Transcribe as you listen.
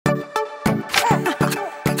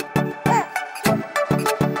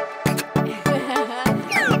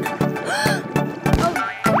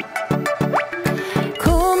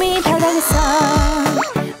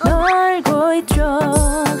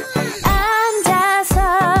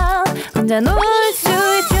혼자 놀 수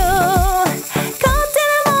있죠.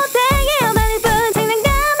 걷지는 못해 난 이쁜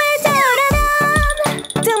장난감을 잡으려면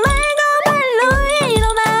걱정 말고 발로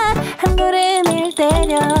일어나 한 걸음을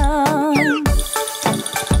때려.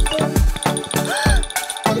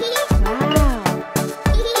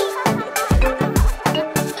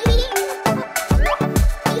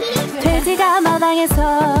 돼지가 마당에서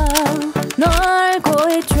놀고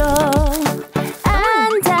있죠.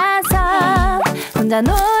 앉아서 혼자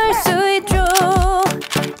놀 수 있죠.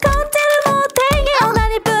 걷지를 못해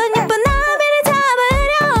난 이쁜 나비를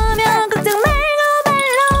잡으려면 걱정 말고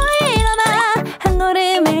발로 일어나 한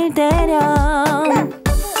걸음을 때려.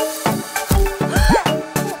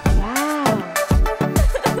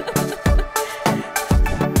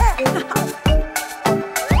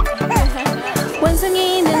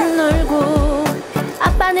 원숭이는 놀고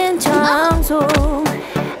아빠는 청소.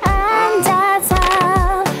 앉아서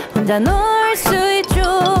혼자 놀 수 있죠.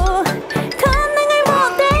 걷는 걸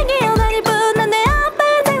못해 난 이쁜 난 내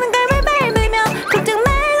아빠의 장난감을 밟으며 걱정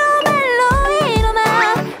말고 발로 일어나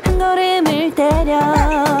한 걸음을 때려.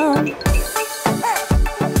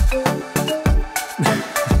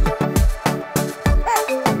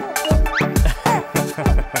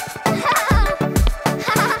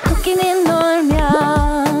 토끼는 놀며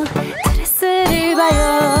드레스를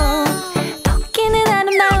봐요. 토끼는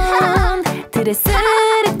아름다운 드레스를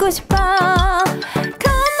입고 싶어.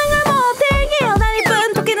 걷는 걸 못해 난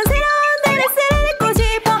이쁜 토끼는 새로운 드레스를 입고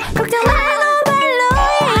싶어. 걱정 말고 발로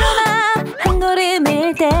일어나 한 걸음을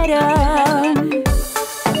때려.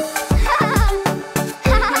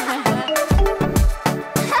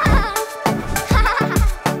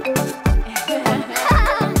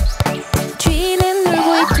 쥐는 놀고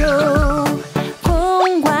있죠.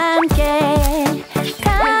 공과 함께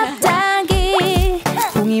갑자기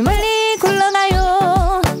공이 멀리 굴러가요.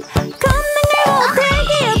 걷는 걸 못해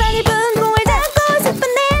난 이쁜 공을 잡고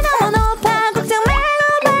싶은데 너무 높아. 걱정 말고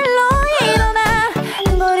발로 일어나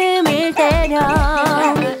한 걸음을 때려.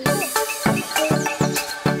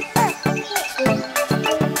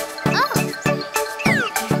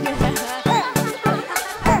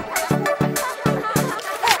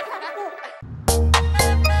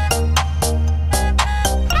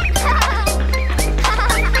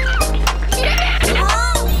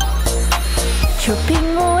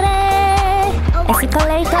 쇼핑몰에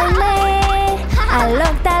에스컬레이터 있네.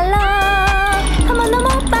 알록달록 한 번도 못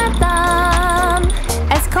봤던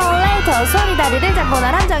에스컬레이터 소리 다리를 잡고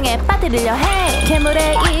날 함정에 빠뜨리려 해.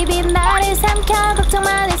 괴물의 입이 나를 삼켜 걱정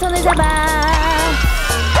마 내 손을 잡아.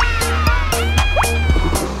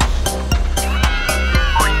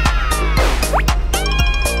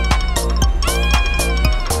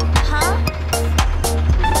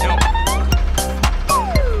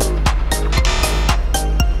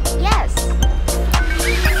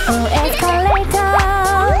 오 에스컬레이터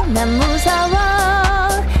난 무서워.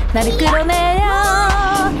 나를 끌어내려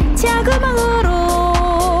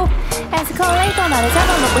지하구멍으로. 에스컬레이터 나를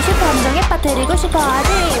잡아먹고 싶어. 함정에 빠뜨리고 싶어. 아직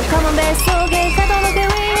검은 뱃속에 가둬놓기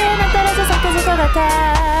위해 난 떨어져 섞여질 것 같아.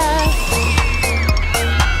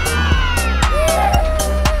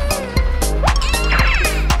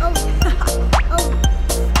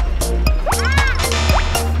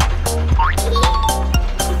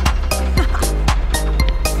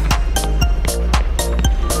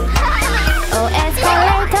 오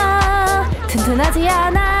에스컬레이터 튼튼하지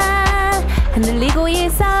않아. 흔들리고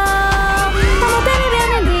있어. 아무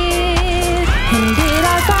때리려는 듯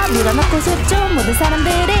힘들어서 밀어넣고 싶죠. 모든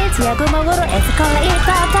사람들이 지하구멍으로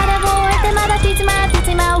에스컬레이터 타려고 할 때마다 뛰지마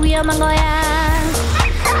뛰지마 위험한 거야.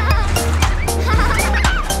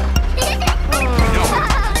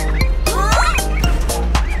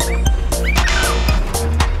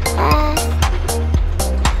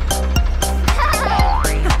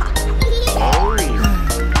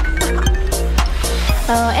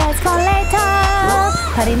 오 에스컬레이터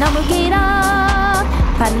발이 너무 길어.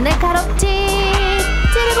 발은 날카롭지.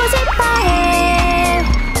 찌르고 싶어해.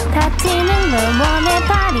 다치는 걸 원해.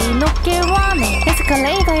 발이 높길 원해.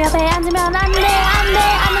 에스컬레이터 옆에 앉으면 안돼 안돼.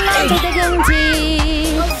 앉는 건 절대 금지.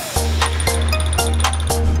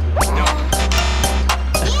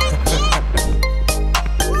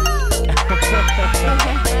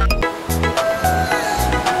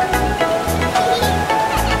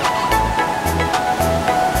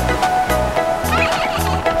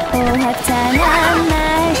 화창한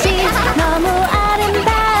날씨 너무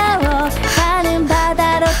아름다워. 가는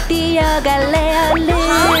바다로 뛰어갈래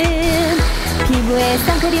얼른. 피부에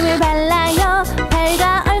선크림을 발라요.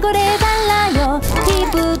 발과 얼굴에 발라요.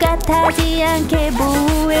 피부가 타지 않게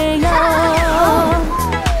보호해요.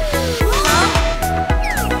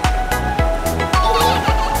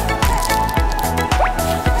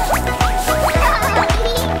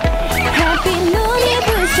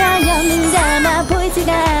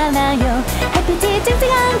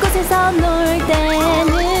 곳에서 놀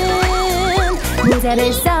때는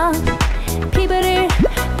모자를 써 피부를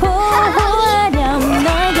보호하렴.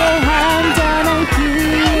 너에게 안전한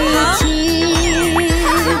규칙.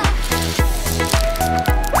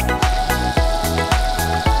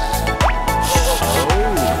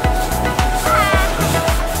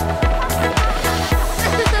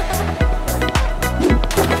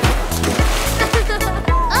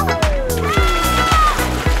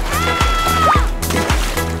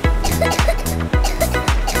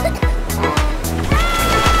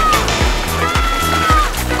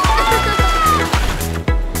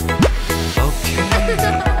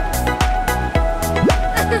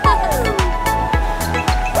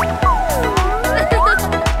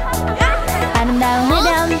 아름다운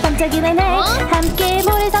해변 반짝이는 해 함께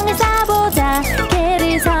모래성에 싸보자.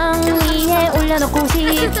 개를 성 위에 올려놓고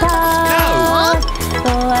싶어.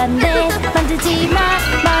 또 안돼 만지지 마.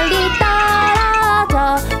 멀리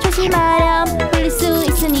떨어져. 조심하렴. 물릴 수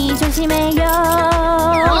있으니 조심해요.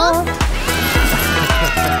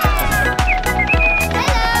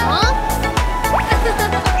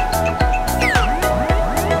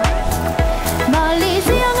 멀리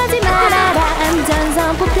수영하지 말아라.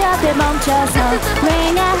 안전선 부표 앞에 멈춰서.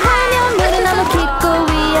 왜냐하면 물은 너무 깊고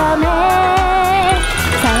위험해.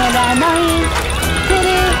 상어가 너희들을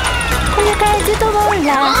공격할지도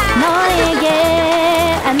몰라. 너에게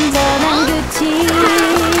안전한 규칙.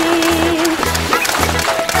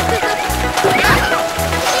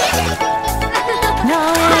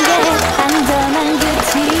 너에게 안전한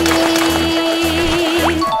규칙.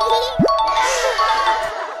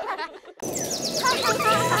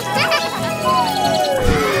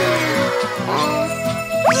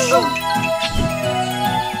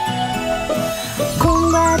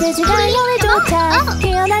 곰과 돼지가 형을 쫓아.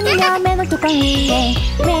 뛰어다니며 맨홀 뚜껑 위에.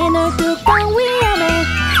 맨홀 뚜껑 위험해.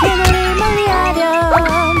 맨홀을 멀리하렴.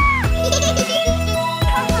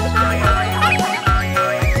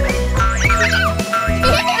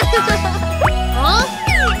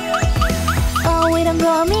 이런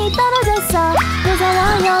곰이 떨어졌어.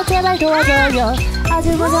 무서워요. 제발 도와줘요. 아주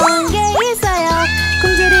무서운 게 있어요.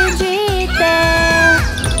 굶주릴 쥐 때.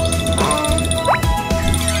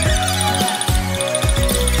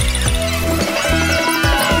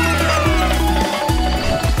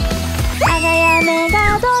 아가야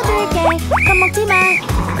내가 도와줄게. 겁먹지마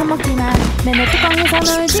겁먹지마. 맨홀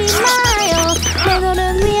뚜껑에서 놀지 마요. 맨홀은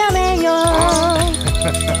위험해요.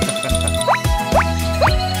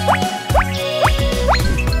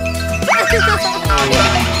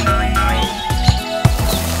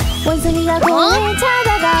 원숭이가 곰을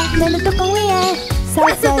찾아가. 맨홀 뚜껑 위에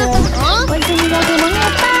섰어요. 원숭이가 구멍에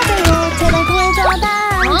빠져요. 제발 구해줘 당장.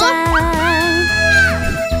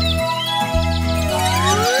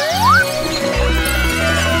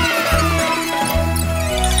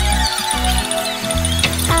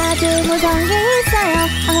 아주 무서운 게 있어요.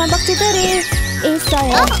 악마 박쥐들이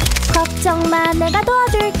있어요. 걱정 마. 내가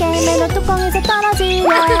도와줄게. 맨홀 뚜껑에서 떨어지렴.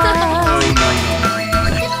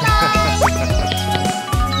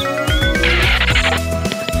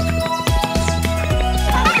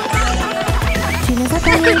 쥐는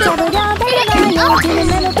사탕을 잡으려 달려가요. 쥐는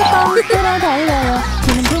맨홀 뚜껑 뚫어 달려요.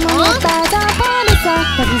 쥐는 구멍에 빠져버렸어.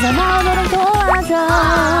 여기서 나오도록 도와줘.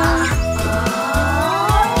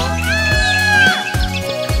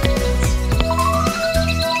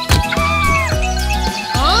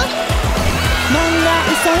 뭔가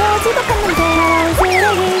있어요. 지독한 냄새 나는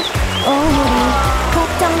쓰레기. 오늘이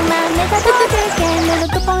걱정 마. 내가 도와줄게. 맨홀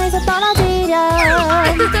뚜껑에서 떨어지렴.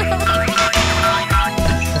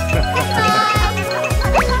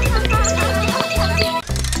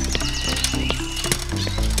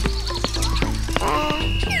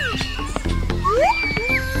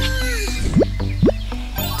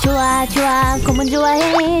 좋아 좋아. 곰은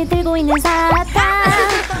좋아해. 들고 있는 사탕.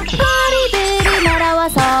 머리들이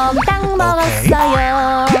날아와서 딱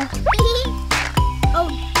먹었어요.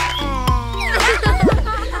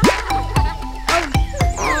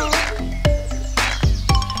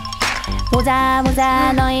 모자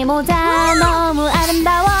모자 너의 모자 너무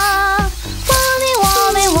아름다워. 원해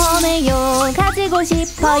원해 원해요. 가지고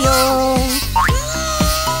싶어요.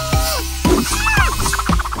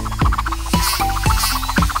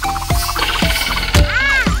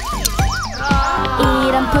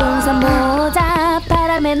 이런 풍선 모자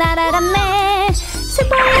바람에 날아갔네.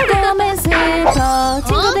 슬퍼요 곰은 슬퍼.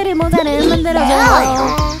 친구들이 모자를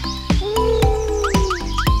만들어줘요.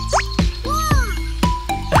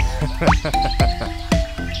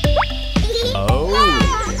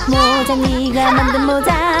 모자 네가 만든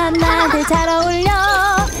모자 나한테 잘 어울려.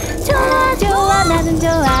 좋아 좋아 나는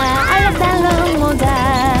좋아. 알록달록 모자.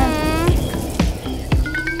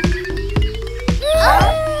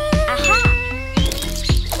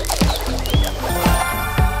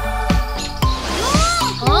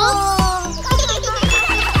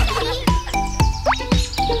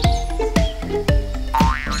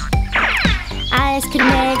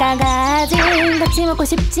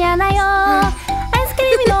 좋지 않아요.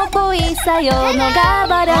 아이스크림이 녹고 있어요.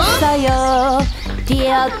 녹아버렸어요.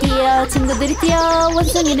 뛰어 뛰어 친구들이 뛰어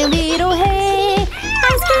원숭이를 위로해.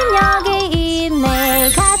 아이스크림 여기 있네.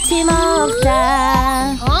 같이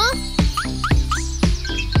먹자.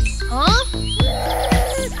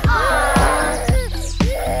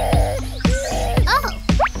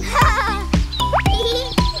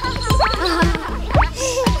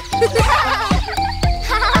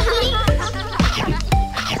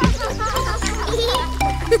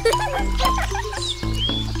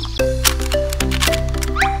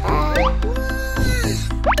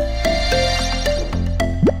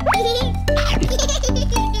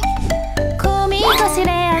 곰이 거실에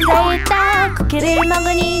앉아있다. 쿠키를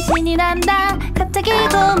먹으니 신이 난다. 갑자기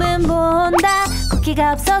곰은 본다.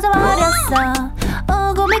 쿠키가 없어져 버렸어.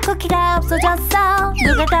 오, 곰의 쿠키가 없어졌어.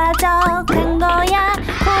 누가 가져간 거야?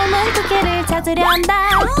 곰은 쿠키를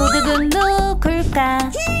찾으려한다. 도둑은 누굴까?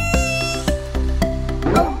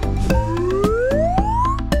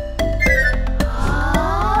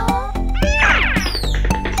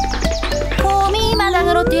 곰이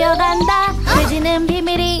마당으로 뛰어간다. 돼지는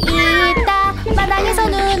비밀이 있다. 마당에서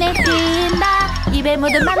눈에 띈다. 입에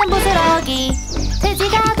묻은 많은 부스러기.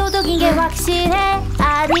 돼지가 도둑인 게 확실해.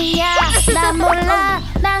 아니야, 난 몰라.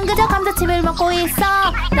 난 그저 감자칩을 먹고 있어.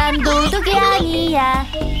 난 도둑이 아니야.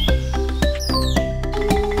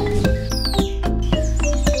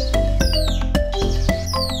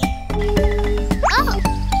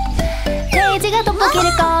 돼지가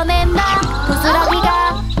떡볶이를 꺼낸다.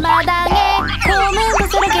 부스러기가 마당에. 곰은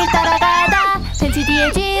부스러기를 따라가다. 벤치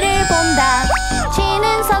뒤에 쥐를 본다.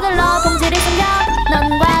 쥐는 서둘러 봉지를 숨겨.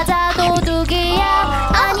 넌 과자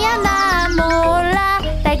도둑이야. 아니야, 난 몰라.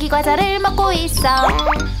 딸기 과자를 먹고 있어.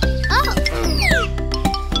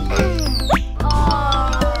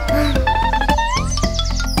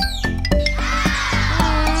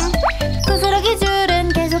 부스러기 줄은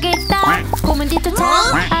계속 있다. 곰은 뒤쫓아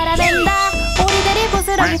알아낸다. 오리들이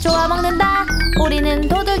부스러기 좋아 먹는다. 오리는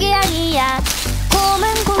도둑이 아니야.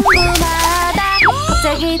 곰은 궁금하다.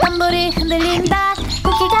 갑자기 덤불이 흔들린다.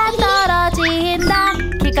 쿠키가 떨어진다.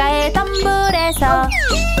 길가의 덤불에서.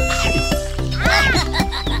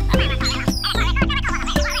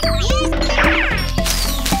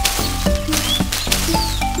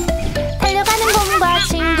 달려가는 곰과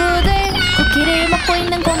친구들. 쿠키를 먹고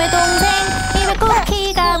있는 곰의 동생. 입에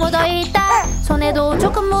쿠키가 묻어있다. 손에도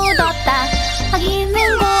조금 묻었다. 아기는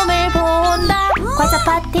곰을 본다. 과자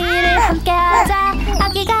파티를 함께하자.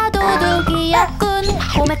 아기가 도둑이었군.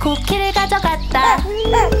 곰의 쿠키를 가져갔다.